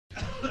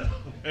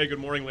Hey, good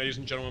morning, ladies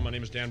and gentlemen. My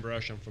name is Dan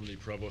Brush. I'm from the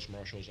Provost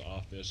Marshal's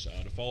office.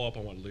 To follow up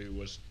on what Lou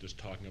was just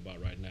talking about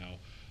right now,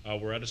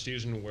 we're at a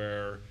season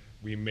where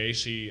we may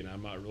see, and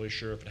I'm not really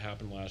sure if it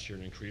happened last year,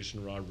 an increase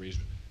in robberies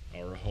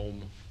or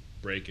home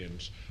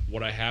break-ins.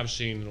 What I have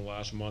seen in the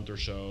last month or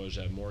so is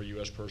that more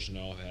U.S.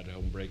 personnel have had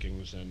home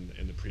break-ins than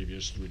in the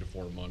previous 3 to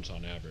 4 months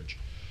on average.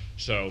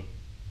 So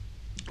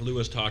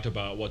Lewis talked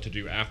about what to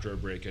do after a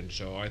break-in,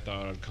 so I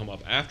thought I'd come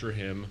up after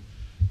him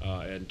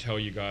and tell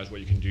you guys what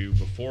you can do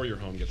before your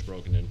home gets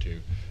broken into.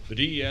 The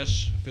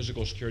DES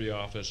Physical Security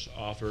Office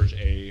offers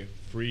a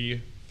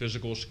free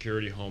physical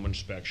security home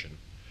inspection.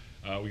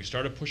 We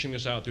started pushing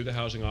this out through the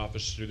housing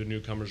office, through the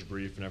newcomers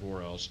brief, and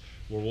everywhere else,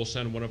 where we'll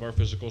send one of our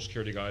physical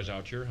security guys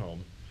out to your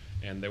home,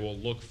 and they will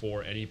look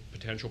for any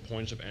potential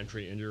points of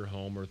entry into your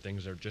home or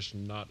things that are just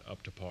not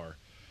up to par.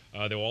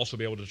 They will also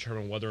be able to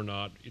determine whether or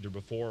not, either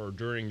before or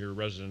during your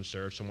residence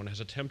there, someone has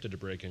attempted to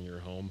break in your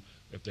home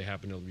if they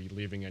happen to be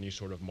leaving any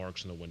sort of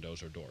marks in the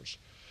windows or doors.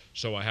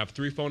 So I have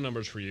 3 phone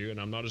numbers for you, and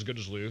I'm not as good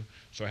as Lou,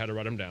 so I had to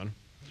write them down.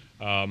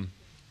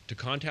 To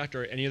contact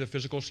any of the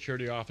physical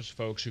security office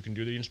folks who can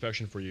do the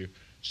inspection for you,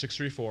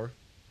 634-7521,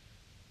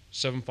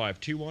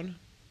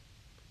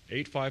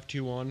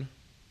 8521,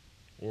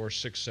 or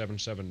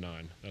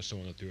 6779. That's the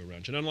one that threw a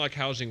wrench. And unlike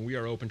housing, we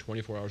are open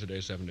 24 hours a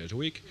day, 7 days a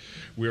week.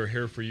 We are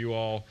here for you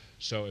all.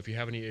 So if you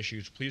have any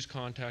issues, please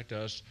contact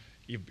us.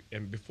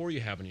 And before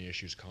you have any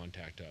issues,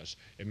 contact us.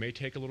 It may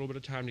take a little bit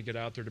of time to get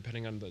out there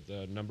depending on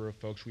the number of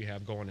folks we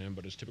have going in,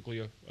 but it's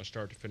typically a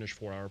start to finish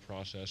 4-hour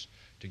process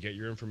to get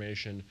your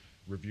information,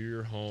 review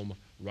your home,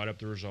 write up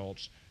the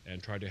results,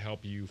 and try to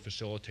help you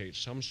facilitate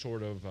some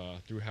sort of,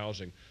 through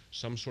housing,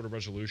 some sort of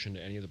resolution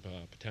to any of the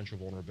potential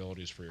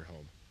vulnerabilities for your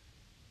home.